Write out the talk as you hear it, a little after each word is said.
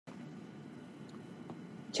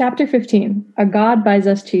Chapter 15, A God Buys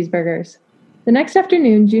Us Cheeseburgers. The next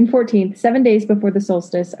afternoon, June 14th, 7 days before the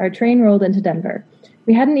solstice, our train rolled into Denver.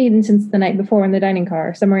 We hadn't eaten since the night before in the dining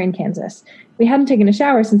car, somewhere in Kansas. We hadn't taken a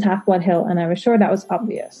shower since Half-Blood Hill, and I was sure that was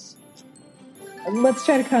obvious. Let's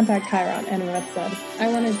try to contact Chiron, Annabeth said.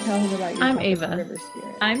 I want to tell him about your I'm topic, Ava. River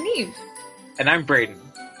Spirit. I'm Neve. And I'm Braden.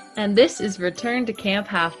 And this is Return to Camp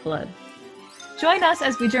Half-Blood. Join us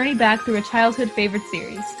as we journey back through a childhood favorite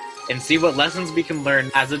series. And see what lessons we can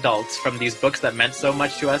learn as adults from these books that meant so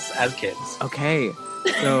much to us as kids. Okay,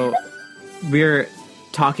 so we're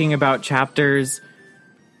talking about chapters.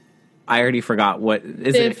 I already forgot what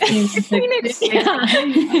is it. Isn't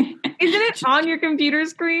it on your computer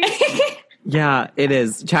screen? Yeah, it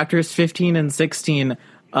is. Chapters 15 and 16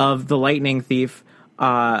 of The Lightning Thief.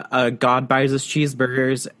 A God Buys Us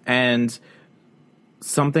Cheeseburgers, and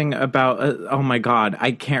something about oh my god,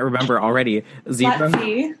 I can't remember already. Zebra. Let's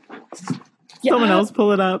see. Someone else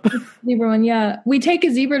pull it up. Zebra one, yeah. We take a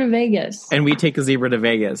zebra to Vegas. And we take a zebra to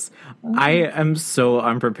Vegas. I am so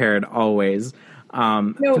unprepared always.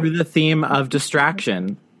 Through the theme of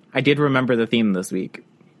distraction. I did remember the theme this week.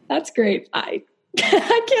 That's great. I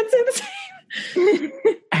can't say the same.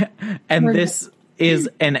 And this is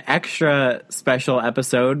an extra special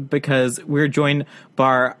episode because we're joined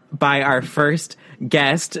by our first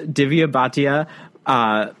guest, Divya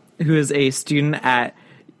Bhatia, who is a student at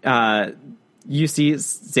UC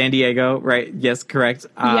San Diego, right? Yes, correct.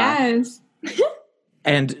 Yes.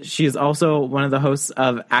 And she's also one of the hosts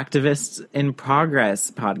of Activists in Progress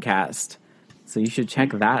podcast. So you should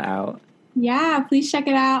check that out. Yeah, please check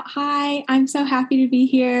it out. Hi, I'm so happy to be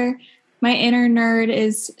here. My inner nerd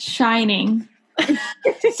is shining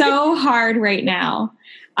so hard right now.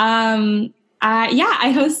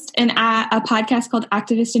 I host a podcast called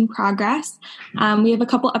Activist in Progress. We have a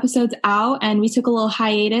couple episodes out, and we took a little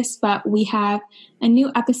hiatus, but we have a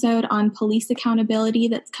new episode on police accountability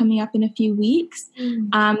that's coming up in a few weeks.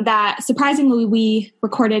 That surprisingly we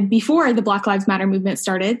recorded before the Black Lives Matter movement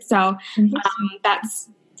started, so that's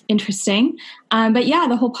interesting. But yeah,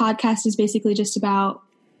 the whole podcast is basically just about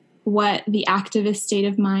what the activist state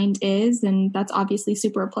of mind is, and that's obviously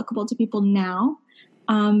super applicable to people now.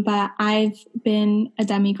 But I've been a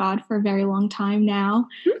demigod for a very long time now.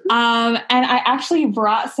 And I actually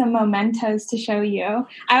brought some mementos to show you.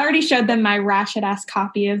 I already showed them my ratchet-ass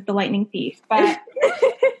copy of The Lightning Thief, but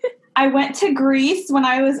I went to Greece when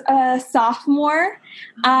I was a sophomore,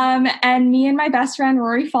 and me and my best friend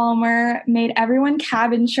Rory Falmer made everyone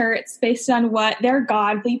cabin shirts based on what their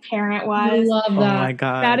godly parent was. I love that. Oh my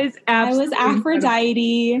god. That is absolutely I was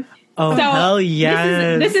Aphrodite. Oh, So, hell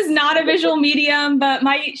yes. This is not a visual medium, but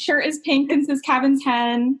my shirt is pink and says Cabin's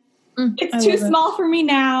Hen. It's too small for me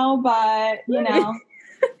now, but, you know.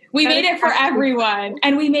 We made it for everyone.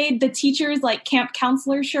 And we made the teachers, like, camp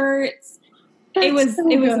counselor shirts. It was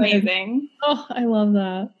amazing. Oh, I love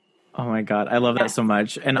that. Oh my god, I love that so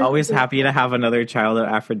much. And always happy to have another child of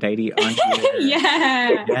Aphrodite on here.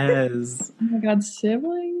 Yeah. Yes. Oh my god,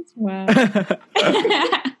 siblings? Wow.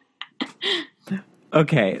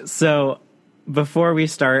 Okay, so before we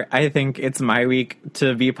start, I think it's my week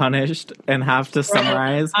to be punished and have to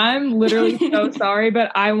summarize. I'm literally so sorry, but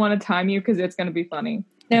I want to time you because it's going to be funny.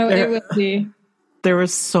 No, it will be. There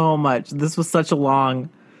was so much. This was such a long,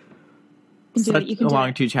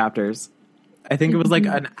 two chapters. I think it was like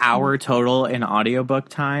an hour total in audiobook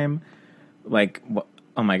time. Like,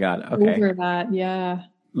 oh my god. Okay. Over that, yeah.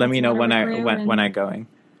 Let me know when I'm going.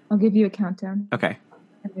 I'll give you a countdown. Okay.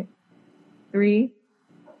 3,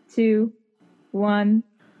 2, 1,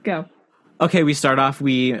 go. Okay, we start off,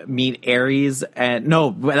 we meet Ares, and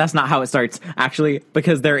no, that's not how it starts, actually,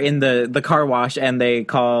 because they're in the car wash, and they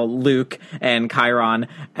call Luke and Chiron,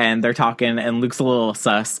 and they're talking, and Luke's a little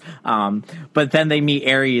sus, but then they meet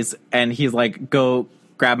Ares, and he's like, go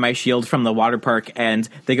grab my shield from the water park, and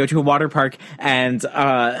they go to a water park, and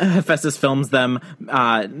Hephaestus films them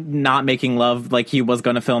not making love like he was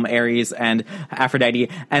going to film Ares and Aphrodite,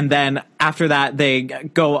 and then after that, they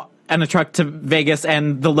go and a truck to Vegas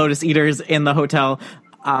and the Lotus Eaters in the hotel.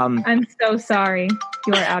 I'm so sorry.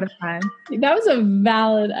 You are out of time. That was a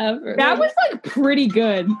valid effort. That was like pretty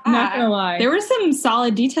good. Not gonna lie. There were some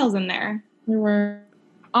solid details in there. There were.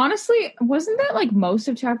 Honestly, wasn't that like most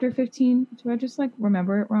of chapter 15? Do I just like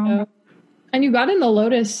remember it wrong? And you got in the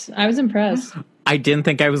Lotus. I was impressed. I didn't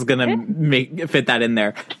think I was gonna fit that in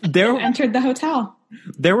there. You entered the hotel.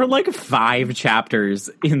 There were like 5 chapters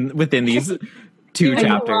within these 2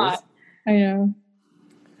 chapters. I know.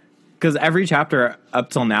 Because every chapter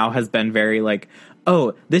up till now has been very like,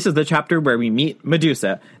 oh, this is the chapter where we meet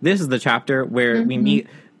Medusa. This is the chapter where we meet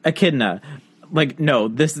Echidna. Like, no,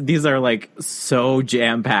 these are like so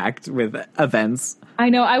jam packed with events. I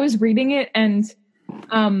know. I was reading it, and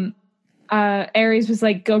Ares was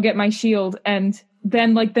like, "Go get my shield," and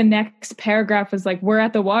then like the next paragraph was like, "We're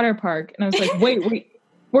at the water park," and I was like, "Wait,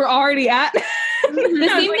 we're already at." The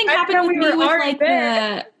same thing happened with me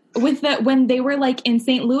with like when they were like in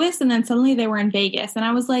St. Louis, and then suddenly they were in Vegas, and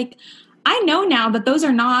I was like, I know now that those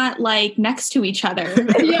are not like next to each other.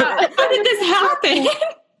 Yeah, how did this happen?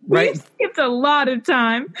 Right, we skipped a lot of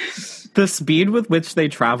time. The speed with which they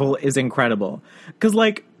travel is incredible. Because,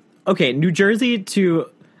 like, okay, New Jersey to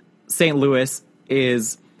St. Louis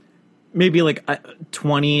is maybe like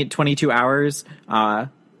 22 hours,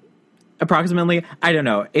 approximately. I don't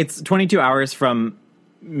know. It's 22 hours from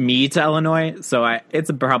me to Illinois, so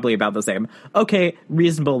it's probably about the same. Okay,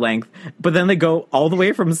 reasonable length. But then they go all the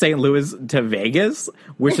way from St. Louis to Vegas,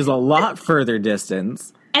 which is a lot further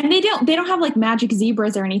distance. And they don't have like magic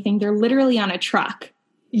zebras or anything. They're literally on a truck.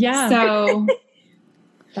 Yeah. So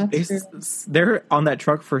That's true. They're on that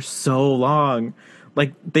truck for so long.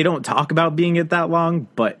 Like, they don't talk about being it that long,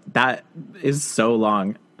 but that is so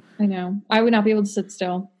long. I know. I would not be able to sit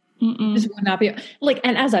still. mm-mm. Just would not be like.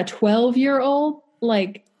 And as a 12-year-old,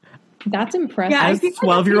 like, that's impressive. Yeah, I As think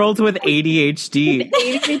 12-year-olds with ADHD.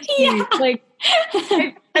 Yeah. Like,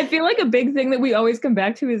 I feel like a big thing that we always come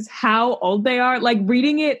back to is how old they are. Like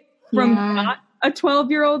reading it from Yeah. not a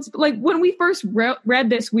 12-year-old. Like when we first read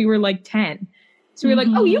this, we were like 10. So we were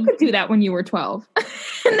like, oh, you could do that when you were 12.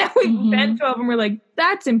 And now we've been 12 and we're like,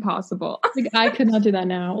 that's impossible. like, I could not do that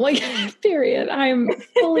now. Like, period. I'm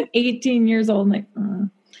fully 18 years old. And like,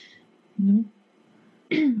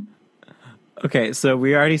 no. Okay, so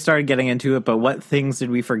we already started getting into it, but what things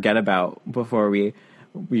did we forget about before we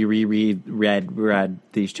read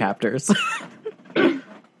these chapters? I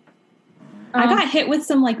got hit with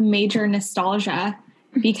some like major nostalgia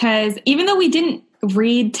because even though we didn't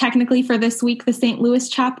read technically for this week the St. Louis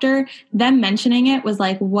chapter, them mentioning it was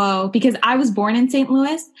like, whoa, because I was born in St.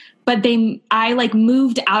 Louis, but I like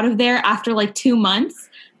moved out of there after like 2 months.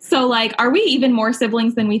 So like, are we even more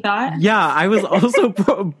siblings than we thought? Yeah, I was also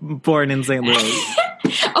born in St. Louis.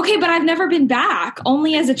 Okay, but I've never been back,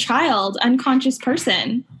 only as a child, unconscious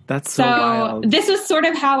person. That's so wild. This was sort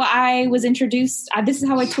of how I was introduced. This is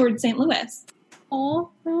how I toured St. Louis.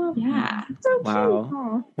 Oh, Yeah.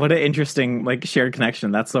 Wow. What an interesting, like, shared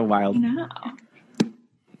connection. That's so wild. I know.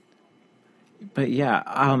 But yeah,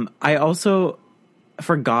 I also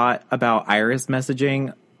forgot about iris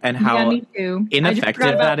messaging and how me too.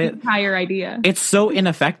 ineffective that the is. entire idea. It's so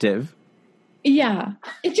ineffective. yeah.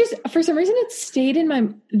 It just, for some reason, it stayed in my,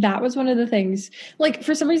 that was one of the things. Like,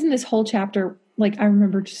 for some reason, this whole chapter, like, I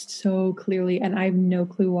remember just so clearly, and I have no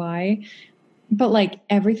clue why. But, like,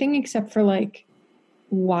 everything except for, like,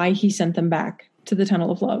 why he sent them back to the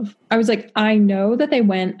Tunnel of Love. I was like, I know that they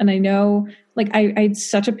went, and I know, like, I had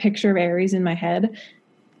such a picture of Ares in my head.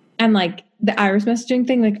 And, like, the iris messaging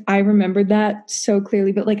thing, like, I remembered that so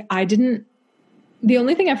clearly, but, like, I didn't, the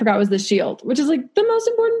only thing I forgot was the shield, which is, like, the most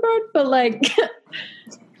important part, but, like,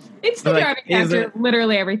 It's the Like, driving is factor, it-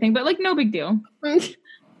 literally everything, but like no big deal.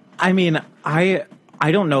 I mean, I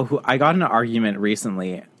don't know who, I got in an argument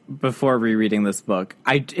recently before rereading this book.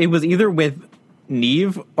 It was either with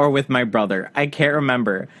Neve or with my brother. I can't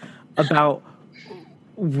remember about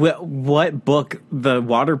what book the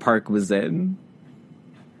water park was in.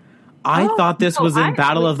 I thought this was in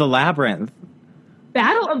Battle of the Labyrinth.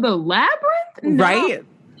 Battle of the Labyrinth? No, Right?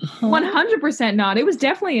 100% not. It was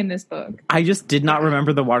definitely in this book. I just did not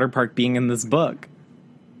remember the water park being in this book.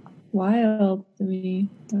 wild to me.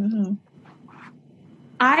 I don't know.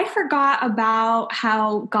 I forgot about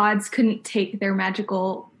how gods couldn't take their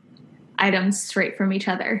magical items straight from each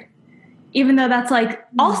other. Even though that's like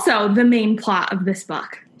also the main plot of this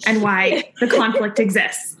book and why the conflict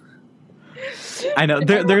exists. I know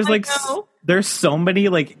there's like know. there's so many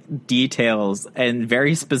like details and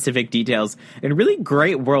very specific details and really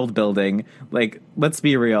great world building. Like, let's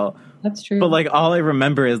be real. That's true. But like all I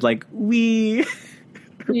remember is like we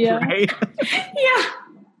yeah. right? Yeah.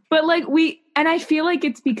 But like and I feel like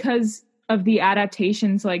it's because of the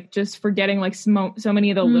adaptations, like just forgetting like so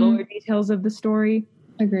many of the littler details of the story.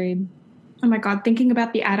 Agreed. Oh my God, thinking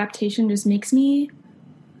about the adaptation just makes me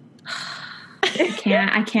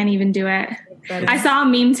I can't even do it. I saw a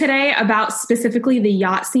meme today about specifically the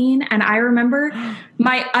yacht scene, and I remember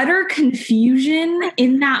my utter confusion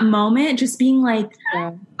in that moment, just being like,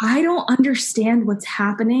 Yeah. I don't understand what's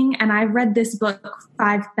happening, and I've read this book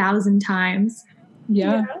 5,000 times.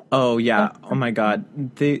 Yeah. Oh yeah. Oh my god.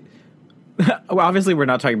 Well, obviously we're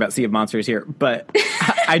not talking about Sea of Monsters here, but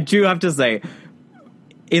I do have to say,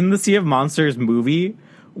 in the Sea of Monsters movie,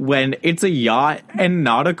 when it's a yacht and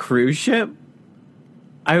not a cruise ship.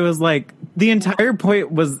 I was like, the entire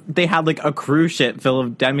point was they had like a cruise ship full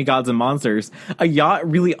of demigods and monsters. A yacht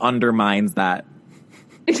really undermines that.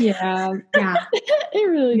 Yeah. Yeah. It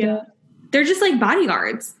really does. They're just like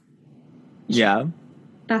bodyguards. Yeah.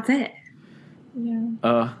 That's it.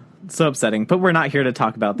 Yeah. So upsetting. But we're not here to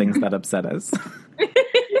talk about things that upset us.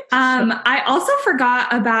 I also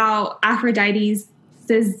forgot about Aphrodite's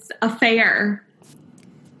affair.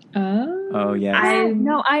 Oh, yes. I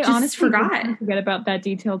Just honestly forgot. didn't forget about that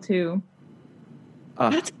detail too.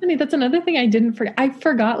 That's funny. That's another thing I didn't forget. I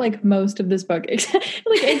forgot like most of this book, except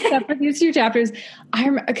for these 2 chapters.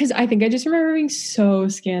 Because I think I just remember being so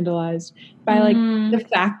scandalized by like the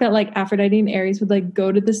fact that like Aphrodite and Ares would like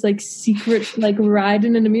go to this like secret like ride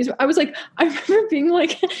in an amusement. I was like, I remember being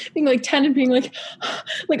like 10 and being like,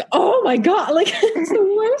 oh my god, like it's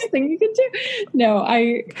the worst thing you could do. No,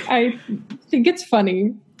 I think it's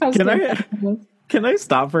funny. Can I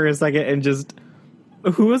stop for a second and just,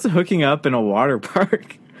 who was hooking up in a water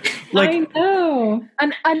park? Like, I know.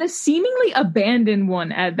 And a seemingly abandoned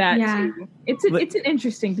one at that too. It's an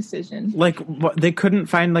interesting decision. like what, they couldn't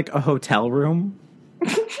find like a hotel room.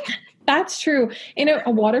 That's true. In a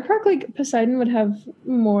water park, like Poseidon would have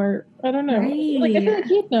more. I don't know. Right. Like I feel like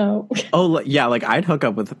he'd know. Oh yeah, like I'd hook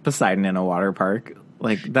up with Poseidon in a water park.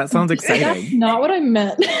 Like that sounds That's exciting. not what I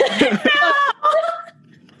meant.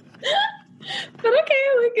 But okay,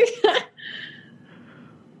 like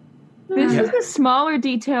This is a smaller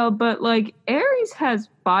detail, but like Ares has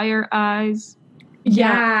fire eyes.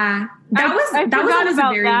 Yeah. I forgot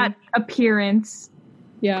about that appearance.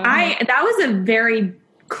 yeah. That was a very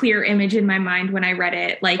clear image in my mind when I read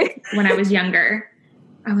it, like when I was younger.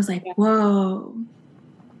 I was like, whoa.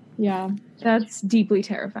 Yeah. That's deeply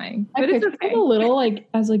terrifying. I But it's pictured okay. him a little like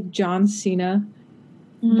as like John Cena.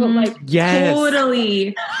 But like Yes.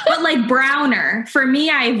 Totally. But like browner. For me,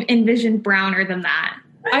 I've envisioned browner than that.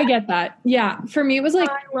 I get that. Yeah. For me it was like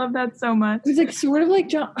I love that so much. it was like sort of like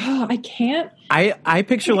John I can't. I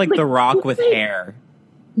picture like The Rock with hair,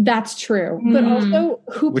 That's true. But also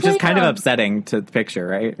which is kind of upsetting to picture,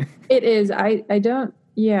 right? It is. I don't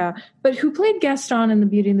But who played Gaston in the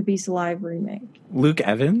Beauty and the Beast Live remake? Luke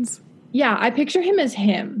Evans? Yeah, I picture him as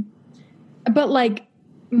him. But like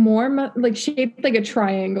more like shaped like a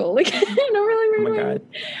triangle. Like I don't really Oh my remember. god.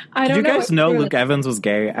 I Did don't you guys know Really- Luke Evans was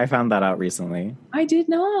gay? I found that out recently. I did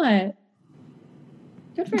not.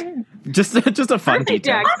 Good for him. Just a fun Percy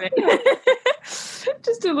detail. Jackson.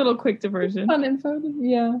 Just a little quick diversion. Fun info.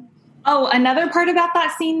 Yeah. Oh, another part about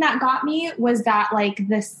that scene that got me was that like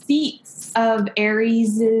the seats of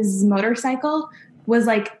Ares's motorcycle was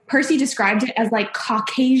like Percy described it as like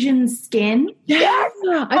Caucasian skin. Yes.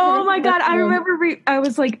 Oh my god! I remember. I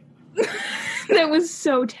was like, that was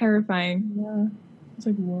so terrifying. Yeah. It's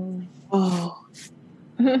like whoa. Oh.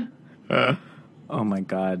 Oh my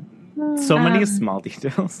god. So many small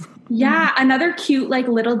details. Yeah, another cute like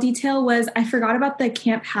little detail was I forgot about the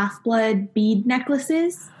Camp Half-Blood bead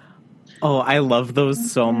necklaces. Oh, I love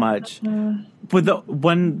those so much. But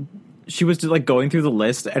when she was just like going through the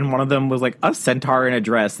list and one of them was like a centaur in a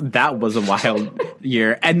dress, that was a wild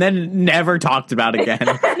year. And then never talked about again.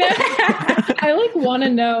 I like want to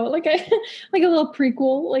know like a little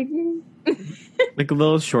prequel like Like a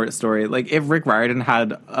little short story. Like if Rick Riordan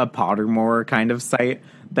had a Pottermore kind of site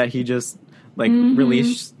that he just like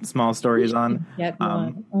released small stories on. get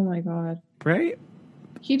one. Oh my god. Right?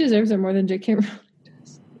 He deserves it more than J.K. Rowling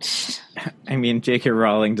does. I mean, J.K.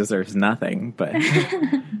 Rowling deserves nothing, but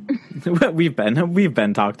we've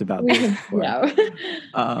been talked about this before.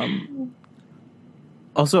 Yeah.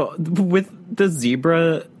 Also, with the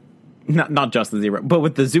zebra, not just the zebra, but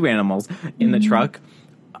with the zoo animals in the truck,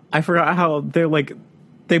 I forgot how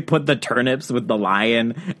they put the turnips with the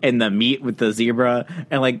lion and the meat with the zebra,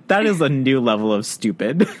 and like that is a new level of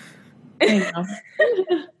stupid. I know.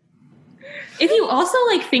 If you also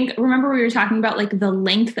like remember we were talking about like the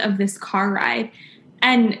length of this car ride,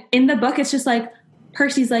 and in the book it's just like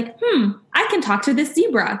Percy's like, I can talk to this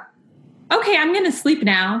zebra. Okay, I'm gonna sleep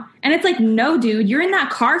now. And it's like, no, dude, you're in that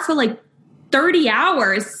car for like 30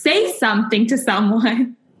 hours. Say something to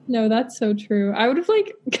someone. No, that's so true. I would have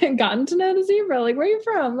like gotten to know the zebra. Like, where are you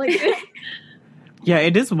from? Like, Yeah,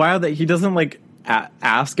 it is wild that he doesn't like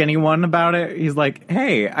ask anyone about it. He's like,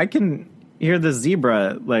 hey, I can hear the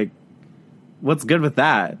zebra. Like, what's good with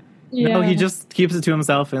that? yeah. No, he just keeps it to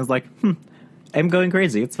himself and is like, I'm going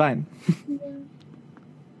crazy. It's fine.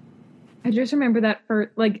 I just remember that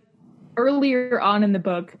for like earlier on in the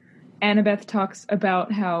book, Annabeth talks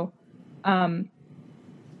about how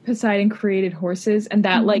Poseidon created horses, and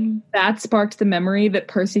that like that sparked the memory that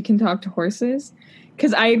Percy can talk to horses.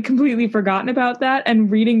 because I had completely forgotten about that. And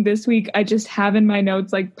reading this week, I just have in my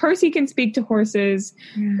notes like Percy can speak to horses.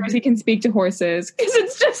 Percy can speak to horses, because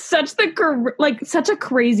it's just such such a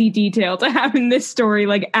crazy detail to have in this story,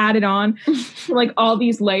 like added on, like all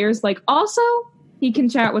these layers. Like also, he can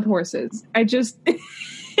chat with horses. I just.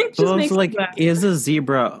 It just makes like, is a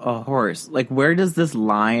zebra a horse? Like, where does this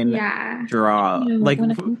line draw? Like,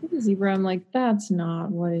 when I think of a zebra, I'm like, that's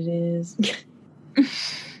not what it is.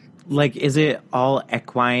 Like, is it all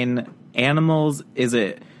equine animals?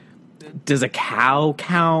 Does a cow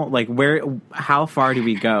count? Like, how far do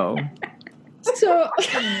we go? So,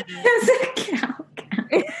 Does a cow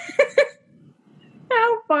count?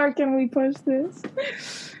 How far can we push this?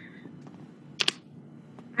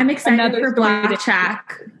 I'm excited Another for story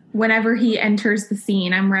Blackjack. Whenever he enters the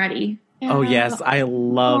scene, I'm ready. Oh, yes. I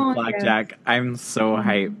love Blackjack. Yes. I'm so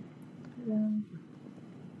hyped. Yeah.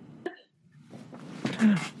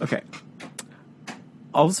 Okay.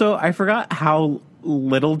 Also, I forgot how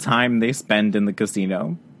little time they spend in the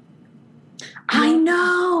casino. I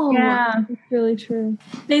know. Yeah, it's really true.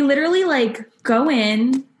 They literally like go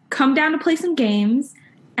in, come down to play some games,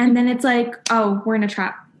 and then it's like, oh, we're in a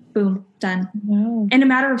trap. Boom, done. Wow. In a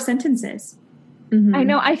matter of sentences. Mm-hmm. I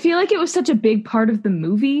know. I feel like it was such a big part of the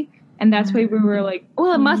movie, and that's why we were like,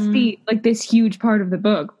 well, it must be like this huge part of the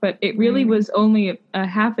book, but it really was only a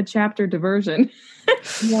half a chapter diversion.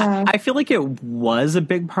 Yeah. I feel like it was a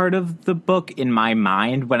big part of the book in my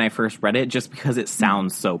mind when I first read it, just because it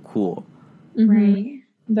sounds so cool. Mm-hmm. Right.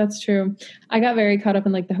 That's true. I got very caught up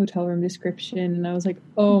in like the hotel room description, and I was like,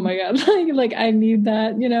 oh my God, like I need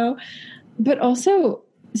that, you know? But also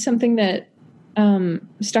something that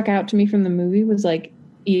stuck out to me from the movie was like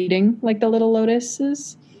eating like the little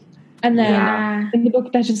lotuses. And then in the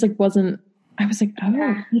book that just like wasn't, I was like,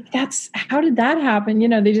 oh, like that's, how did that happen? You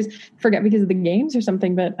know, they just forget because of the games or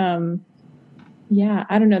something. But yeah,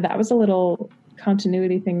 I don't know. That was a little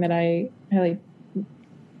continuity thing that I like,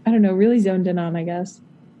 I don't know, really zoned in on, I guess.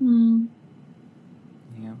 Mm.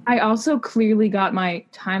 Yeah. I also clearly got my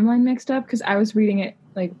timeline mixed up because I was reading it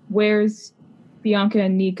like, where's Bianca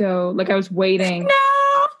and Nico? Like I was waiting. No!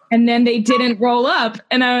 And then they didn't roll up.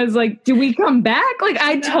 And I was like, do we come back? Like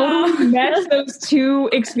I totally meshed those two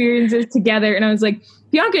experiences together. And I was like,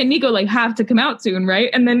 Bianca and Nico like have to come out soon, right?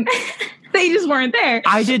 And then they just weren't there.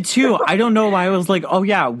 I did too. I don't know why I was like, oh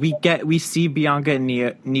yeah, we see Bianca and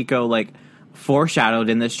Nico like foreshadowed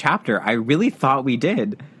in this chapter. I really thought we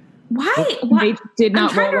did. Why? They did not.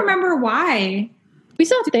 I'm trying to remember why. We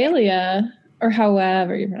saw Thalia, or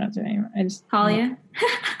however you pronounce her name. Thalia?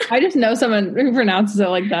 I just know someone who pronounces it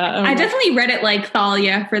like that. I definitely read it like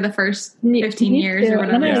Thalia for the first 15 years or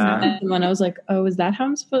whatever. And I was like, oh, is that how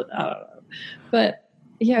I'm supposed to? I don't know. But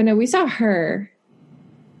yeah, no, we saw her.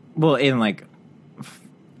 Well, in like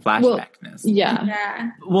flashbackness.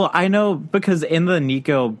 Yeah. Well, I know because in the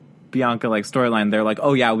Nico Bianca like storyline, they're like,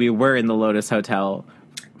 oh yeah, we were in the Lotus Hotel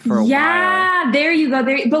for a while. Yeah, there you go.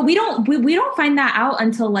 But we don't find that out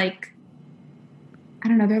until like, I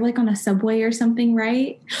don't know, they're like on a subway or something,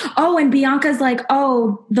 right? Oh, and Bianca's like,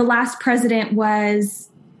 oh, the last president was,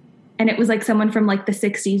 and it was like someone from like the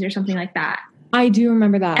 60s or something like that. I do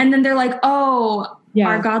remember that. And then they're like, oh,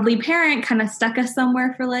 our godly parent kind of stuck us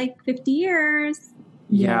somewhere for like 50 years.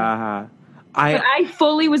 Yeah. But I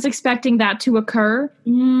fully was expecting that to occur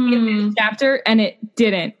in this chapter, and it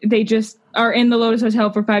didn't. They just are in the Lotus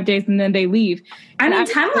Hotel for 5 days, and then they leave. I mean,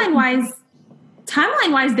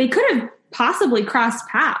 timeline-wise, they could have possibly crossed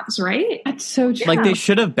paths, right? That's so true. Like they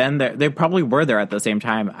should have been there. They probably were there at the same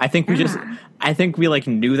time. I think we like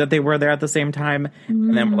knew that they were there at the same time,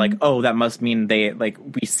 and then we're like, oh, that must mean they like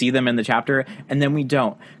we see them in the chapter, and then we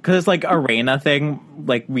don't, because it's like a Reyna thing.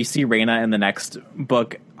 Like we see Reyna in the next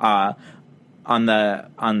book on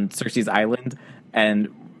Cersei's island, and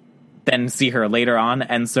then see her later on,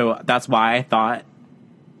 and so that's why I thought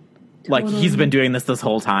like he's been doing this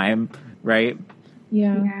whole time, right?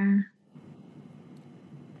 Yeah.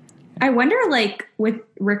 I wonder, like, with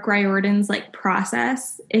Rick Riordan's, like,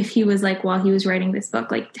 process, if he was, like, while he was writing this book,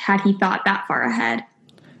 like, had he thought that far ahead?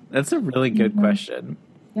 That's a really good question.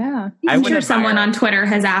 Yeah. I'm sure someone on Twitter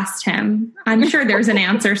has asked him. I'm sure there's an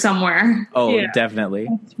answer somewhere. Oh, definitely.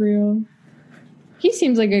 That's real. He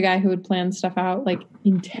seems like a guy who would plan stuff out, like,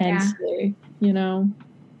 intensely, you know?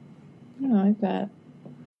 Oh, I bet.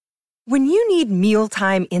 When you need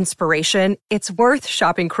mealtime inspiration, it's worth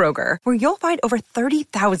shopping Kroger, where you'll find over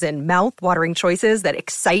 30,000 mouth-watering choices that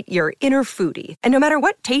excite your inner foodie. And no matter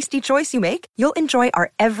what tasty choice you make, you'll enjoy our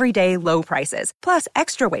everyday low prices, plus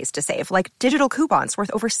extra ways to save, like digital coupons worth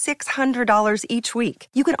over $600 each week.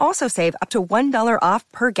 You can also save up to $1 off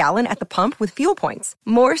per gallon at the pump with fuel points.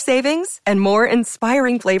 More savings and more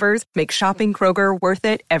inspiring flavors make shopping Kroger worth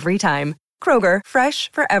it every time. Kroger,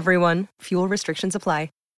 fresh for everyone. Fuel restrictions apply.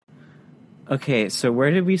 Okay, so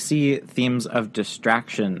where did we see themes of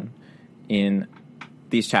distraction in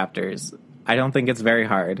these chapters? I don't think it's very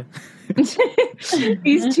hard.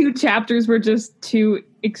 These 2 chapters were just 2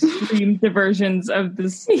 extreme diversions of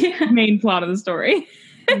this main plot of the story.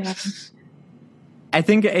 Yeah. I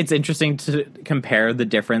think it's interesting to compare the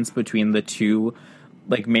difference between the 2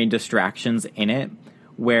 like main distractions in it,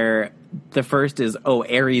 where the first is,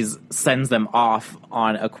 Ares sends them off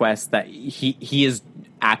on a quest that he is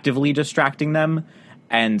actively distracting them,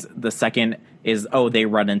 and the second is, they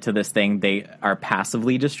run into this thing, they are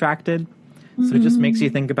passively distracted. So it just makes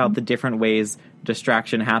you think about the different ways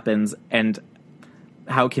distraction happens and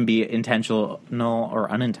how it can be intentional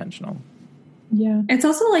or unintentional. Yeah. It's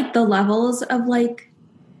also like the levels of like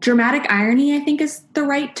dramatic irony, I think is the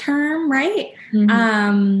right term, right?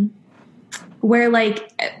 Where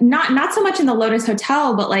like not so much in the Lotus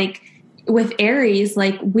Hotel, but like with Ares,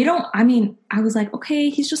 like I was like,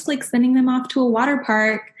 okay, he's just like sending them off to a water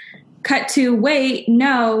park. Cut to, wait,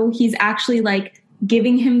 no, he's actually like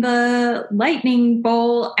giving him the lightning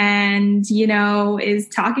bolt and, is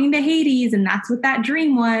talking to Hades, and that's what that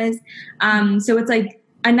dream was. So it's like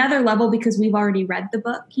another level because we've already read the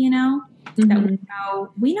book, that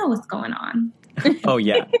we know what's going on. Oh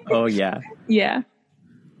yeah. Yeah.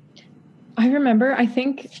 I remember, I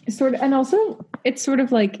think and also it's sort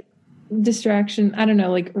of like distraction. I don't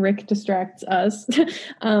know, like Rick distracts us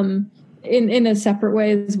in a separate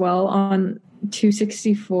way as well on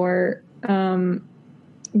 264,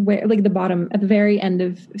 where like the bottom at the very end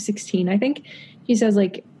of 16, I think he says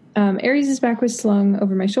like, Ares' back was slung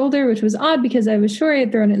over my shoulder, which was odd because I was sure I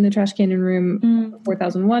had thrown it in the trash can in room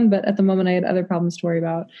 4001, but at the moment I had other problems to worry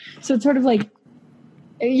about. So it's sort of like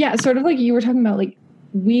you were talking about, like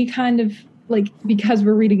we kind of like, because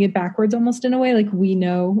we're reading it backwards almost in a way, like we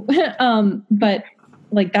know, but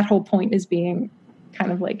like that whole point is being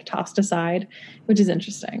kind of like tossed aside, which is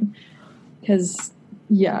interesting because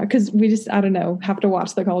we just, I don't know, have to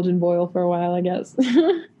watch the cauldron boil for a while, I guess.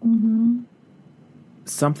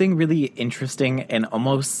 Something really interesting and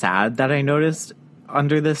almost sad that I noticed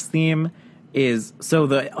under this theme is, so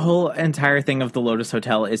the whole entire thing of the Lotus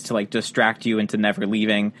Hotel is to like distract you into never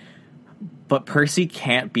leaving, but Percy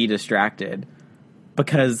can't be distracted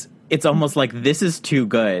because it's almost like this is too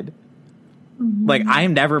good. Like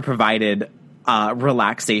I'm never provided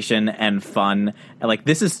relaxation and fun, and like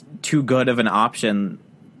this is too good of an option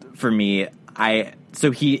for me.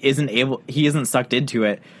 So he isn't sucked into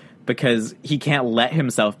it because he can't let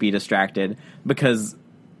himself be distracted because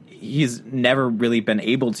he's never really been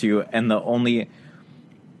able to, and the only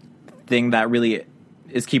thing that really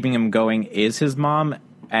is keeping him going is his mom,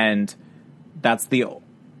 and that's the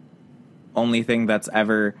only thing that's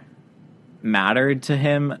ever mattered to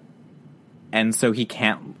him, and so he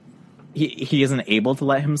isn't able to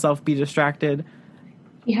let himself be distracted.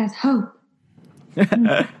 He has hope.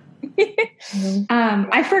 I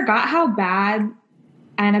forgot how bad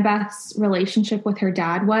Annabeth's relationship with her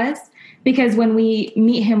dad was, because when we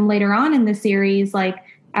meet him later on in the series, like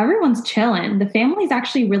everyone's chilling. The family's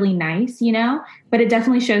actually really nice, but it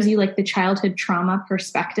definitely shows you like the childhood trauma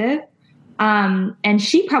perspective. And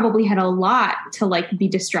she probably had a lot to like be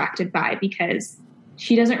distracted by because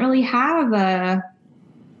she doesn't really have a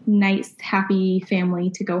nice, happy family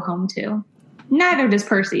to go home to. Neither does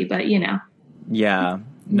Percy, but Yeah.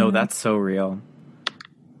 No, that's so real.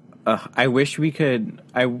 I wish we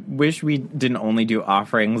didn't only do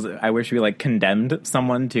offerings. I wish we like condemned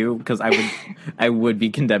someone too, because I would be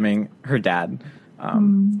condemning her dad.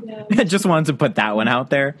 I just wanted to put that one out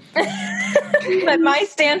there. Let my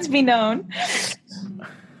stance be known.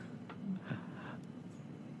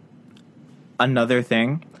 Another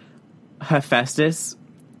thing, Hephaestus,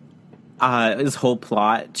 his whole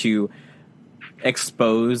plot to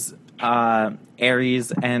expose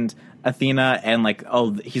Ares and Athena, and like,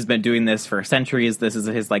 he's been doing this for centuries, this is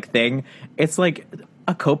his like thing. It's like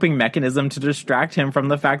a coping mechanism to distract him from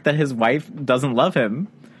the fact that his wife doesn't love him.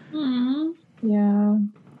 Yeah.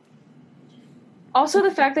 Also,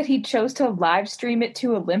 the fact that he chose to live stream it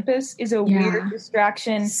to Olympus is a weird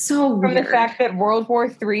distraction. So from the fact that World War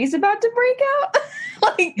III is about to break out.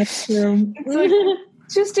 Like, that's true. It's like,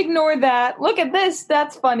 just ignore that. Look at this.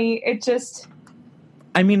 That's funny. It just...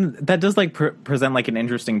 I mean, that does like present like an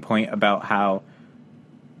interesting point about how,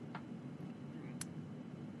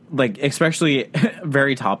 like, especially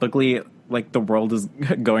very topically, like the world is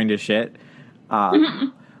going to shit.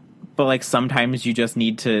 But like sometimes you just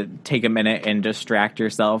need to take a minute and distract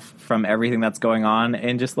yourself from everything that's going on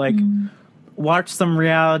and just like watch some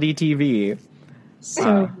reality TV.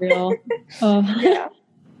 So real. Oh. Yeah.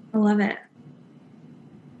 I love it.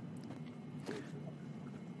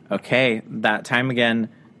 Okay, that time again.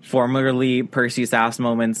 Formerly Percy Sass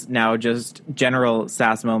moments, now just general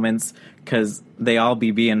Sass moments, because they all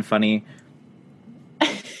be being funny.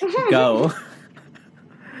 Go.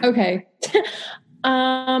 Okay.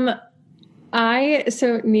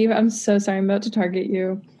 Neve, I'm so sorry, I'm about to target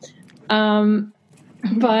you. But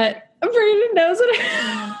Brandon knows what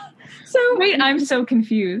So wait, I'm so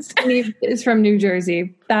confused. Neve is from New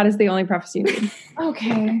Jersey. That is the only preface you need.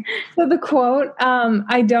 Okay. So the quote,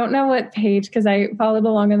 I don't know what page because I followed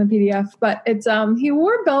along on the PDF, but it's he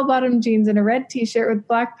wore bell-bottom jeans and a red t-shirt with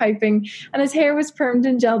black piping, and his hair was permed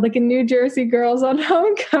and gelled like a New Jersey girl's on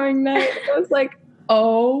homecoming night. I was like,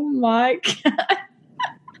 oh my God.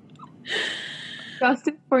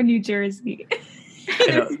 Justice for New Jersey.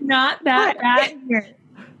 It's not that bad here.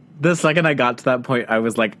 The second I got to that point, I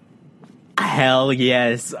was like, hell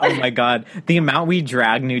yes. Oh my God. The amount we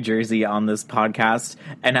drag New Jersey on this podcast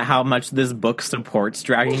and how much this book supports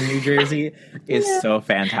dragging New Jersey is so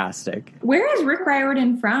fantastic. Where is Rick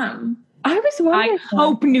Riordan from? I was wondering. I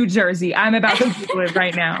hope New Jersey. I'm about to Google it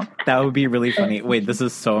right now. That would be really funny. Wait, this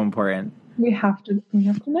is so important. We have to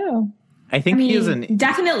know. I think he is an...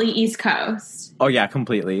 Definitely East Coast. Oh yeah,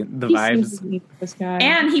 completely. The vibes. This guy.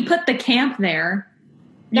 And he put the camp there.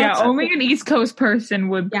 Only an East Coast person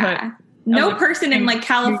would put... No person in like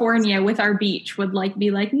California with our beach would like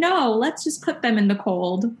be like, no, let's just put them in the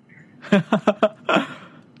cold.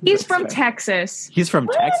 He's from Texas. He's from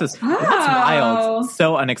Texas. Oh. That's wild.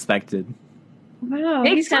 So unexpected. Wow.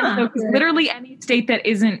 Makes sense though, because literally any state that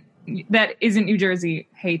isn't New Jersey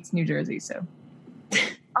hates New Jersey. So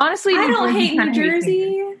honestly, I don't hate New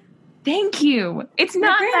Jersey. Thank you. It's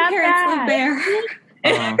not that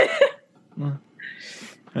bad. Live there.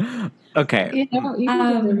 Okay. You can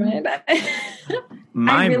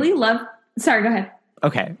I really love... Sorry, go ahead.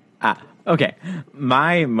 Okay. Okay.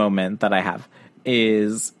 My moment that I have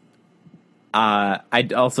is... I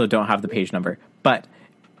also don't have the page number, but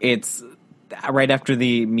it's right after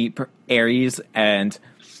the meet Ares, and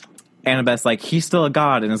Annabeth's like, he's still a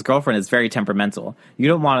god and his girlfriend is very temperamental. You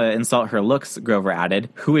don't want to insult her looks, Grover added.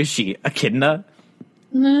 Who is she? Echidna?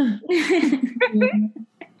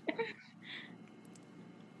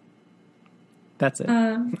 That's it.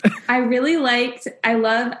 I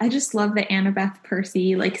just love the Annabeth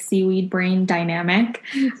Percy like seaweed brain dynamic.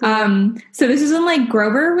 So this is when like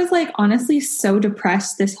Grover was like honestly so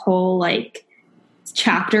depressed this whole like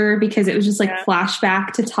chapter because it was just like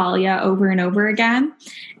flashback to Talia over and over again.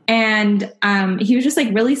 And he was just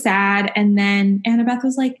like really sad. And then Annabeth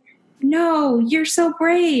was like, no, you're so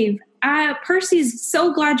brave. Percy's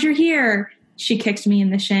so glad you're here. She kicked me in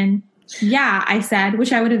the shin. Yeah, I said,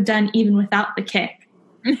 which I would have done even without the kick.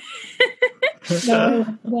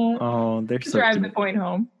 Oh, they're so drive cute. the point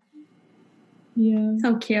home. Yeah.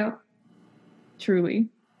 So cute. Truly.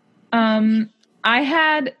 I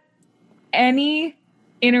had any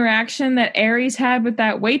interaction that Ares had with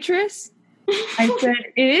that waitress. I said,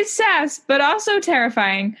 it is sass, but also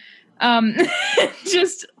terrifying.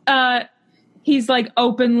 He's like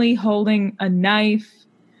openly holding a knife,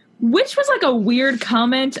 which was like a weird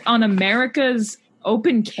comment on America's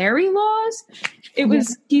open carry laws. It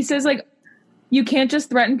was, he says like, you can't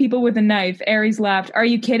just threaten people with a knife. Ares laughed. Are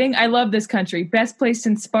you kidding? I love this country. Best place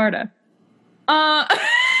in Sparta. A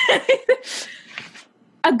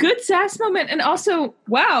good sass moment. And also,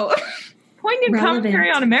 wow, poignant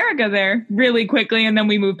commentary on America there really quickly. And then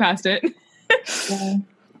we move past it.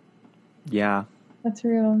 Yeah. That's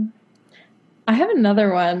real. I have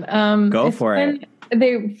another one. Go for it.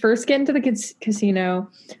 They first get into the casino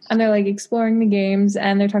and they're like exploring the games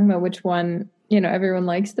and they're talking about which one, everyone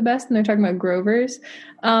likes the best. And they're talking about Grover's.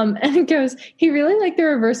 And it goes, he really liked the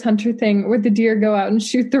reverse hunter thing where the deer go out and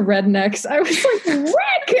shoot the rednecks. I was like, Rick!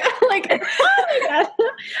 Like, oh my God.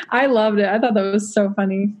 I loved it. I thought that was so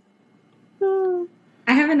funny.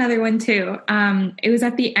 I have another one too. It was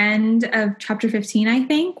at the end of chapter 15, I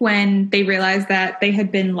think, when they realized that they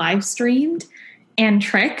had been live streamed and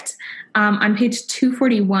tricked. On page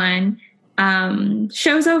 241,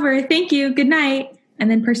 show's over. Thank you. Good night.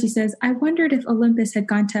 And then Percy says, I wondered if Olympus had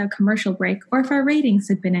gone to a commercial break or if our ratings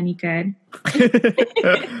had been any good.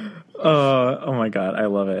 Oh my god, I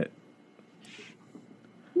love it.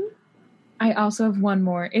 I also have one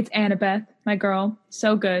more. It's Annabeth, my girl.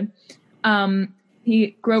 So good.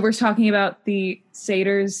 Grover's talking about the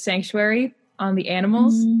Satyr's sanctuary on the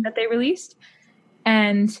animals that they released.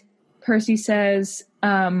 And Percy says,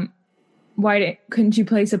 couldn't you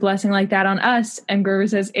place a blessing like that on us? And Grover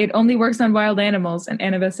says, it only works on wild animals. And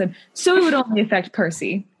Annabeth said, so it would only affect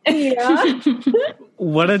Percy. Yeah.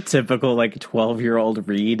 What a typical 12-year-old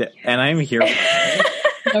read, and I'm here for it.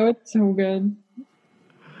 Oh, it's so good.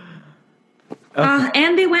 Okay.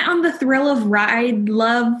 And they went on the Thrill of Ride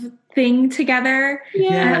love thing together.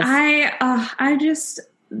 Yes. And I just,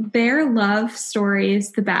 their love story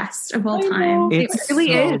is the best of all time. It's It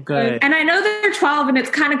really so is. good. And I know they're 12 and it's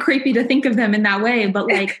kind of creepy to think of them in that way, but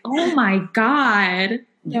oh my God.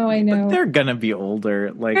 No, I know. But they're gonna be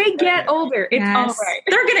older. They get older. It's all right.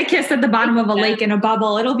 They're going to kiss at the bottom of a lake in a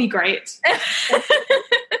bubble. It'll be great.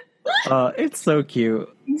 It's so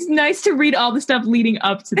cute. It's nice to read all the stuff leading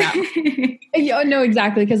up to that. Yeah, no,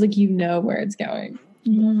 exactly, because you know where it's going.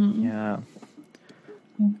 Yeah.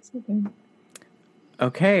 That's so good.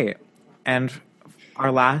 Okay. And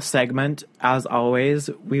our last segment, as always,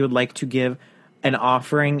 we would like to give an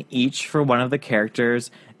offering each for one of the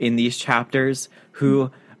characters in these chapters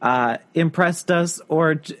who impressed us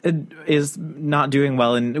or is not doing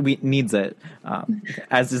well and needs it,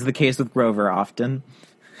 as is the case with Grover often.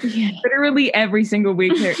 Yeah. Literally every single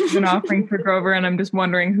week there's an offering for Grover, and I'm just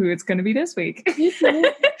wondering who it's going to be this week.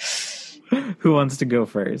 Who wants to go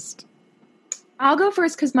first? I'll go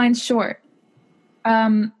first because mine's short.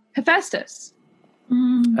 Hephaestus.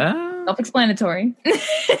 Self-explanatory.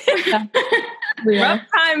 Rough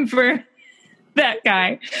time for that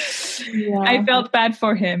guy. Yeah. I felt bad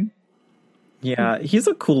for him. Yeah, he's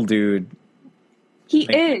a cool dude. He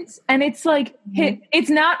is. And it's it's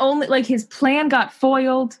not only his plan got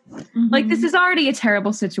foiled. This is already a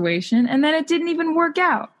terrible situation. And then it didn't even work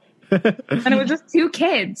out. And it was just two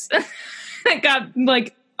kids that got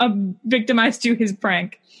victimized to his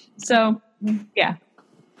prank. So yeah,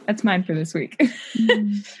 that's mine for this week.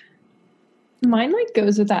 Mine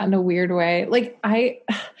goes with that in a weird way. I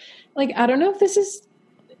don't know if this is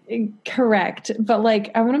correct, but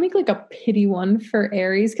I want to make a pity one for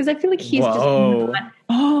Aries because I feel like he's Whoa.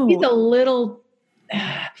 he's a little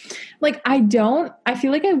I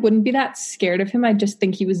feel like I wouldn't be that scared of him. I just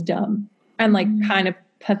think he was dumb and kind of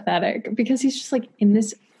pathetic because he's just in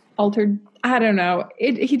this altered, I don't know.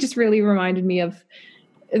 He just really reminded me of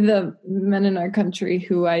the men in our country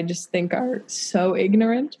who I just think are so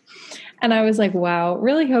ignorant. And I was like, wow,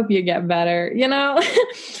 really hope you get better,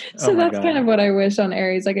 So that's God. kind of what I wish on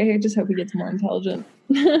Aries. I just hope he gets more intelligent.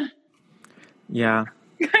 Yeah.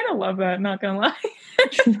 I kind of love that, not gonna lie.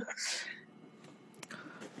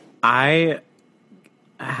 I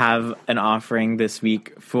have an offering this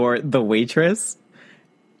week for the waitress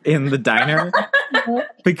in the diner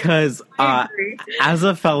because as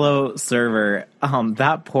a fellow server,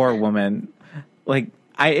 that poor woman,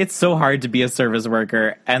 it's so hard to be a service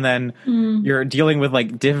worker, and then you're dealing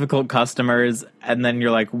with difficult customers, and then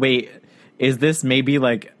you're wait, is this maybe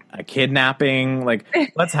a kidnapping?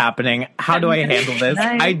 What's happening? How do I handle this?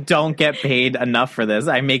 I don't get paid enough for this.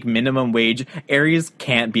 I make minimum wage. Aries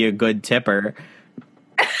can't be a good tipper.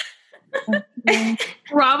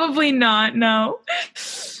 Probably not, no.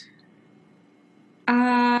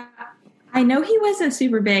 I know he wasn't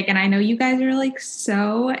super big, and I know you guys are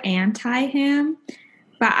so anti him,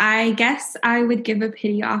 but I guess I would give a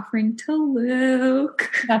pity offering to Luke.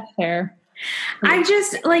 That's fair. I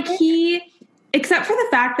just he, except for the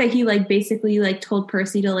fact that he basically told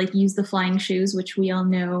Percy to use the flying shoes, which we all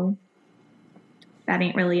know that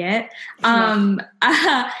ain't really it.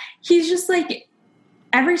 He's just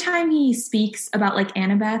every time he speaks about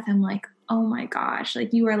Annabeth, I'm oh my gosh,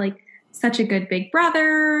 you are such a good big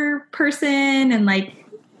brother person, and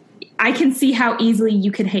I can see how easily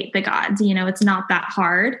you could hate the gods. It's not that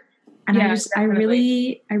hard, and Yeah, I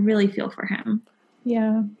really feel for him.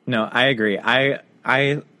 Yeah. No, I agree. I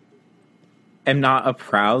am not a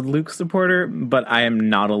proud Luke supporter, but I am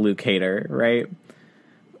not a Luke hater, right?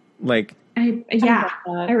 I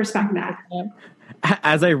respect that.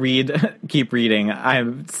 As I keep reading, I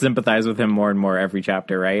sympathize with him more and more every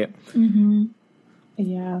chapter, right? Mm-hmm.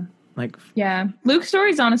 Yeah. Yeah. Luke's story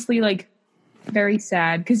is honestly very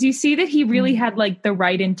sad because you see that he really had the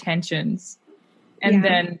right intentions and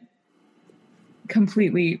then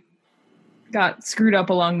completely got screwed up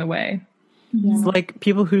along the way. It's like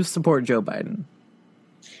people who support Joe Biden.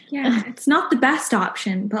 Yeah, it's not the best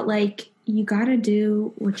option, but you gotta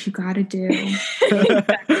do what you gotta do.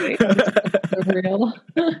 Exactly. For real.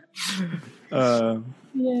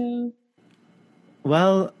 Yeah.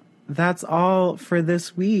 Well, that's all for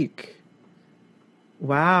this week.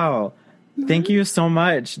 Wow. Thank you so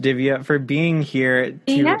much, Divya, for being here.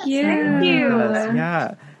 Thank you.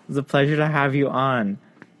 Yeah, it was a pleasure to have you on.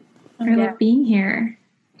 I love being here.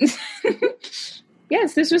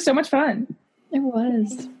 Yes, this was so much fun. It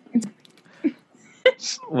was.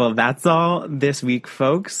 Well, that's all this week,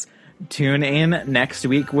 folks. Tune in next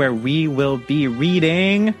week where we will be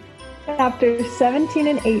reading Chapters 17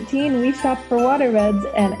 and 18, We Shop for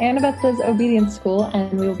Waterbeds, and Annabeth Does Obedience School,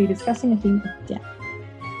 and we will be discussing a theme of death.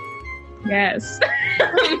 Yes.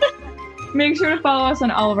 Make sure to follow us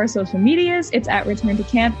on all of our social medias. It's at Return to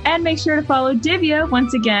Camp. And make sure to follow Divya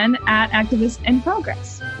once again at Activist in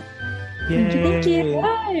Progress. Yay. Thank you.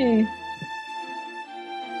 Bye!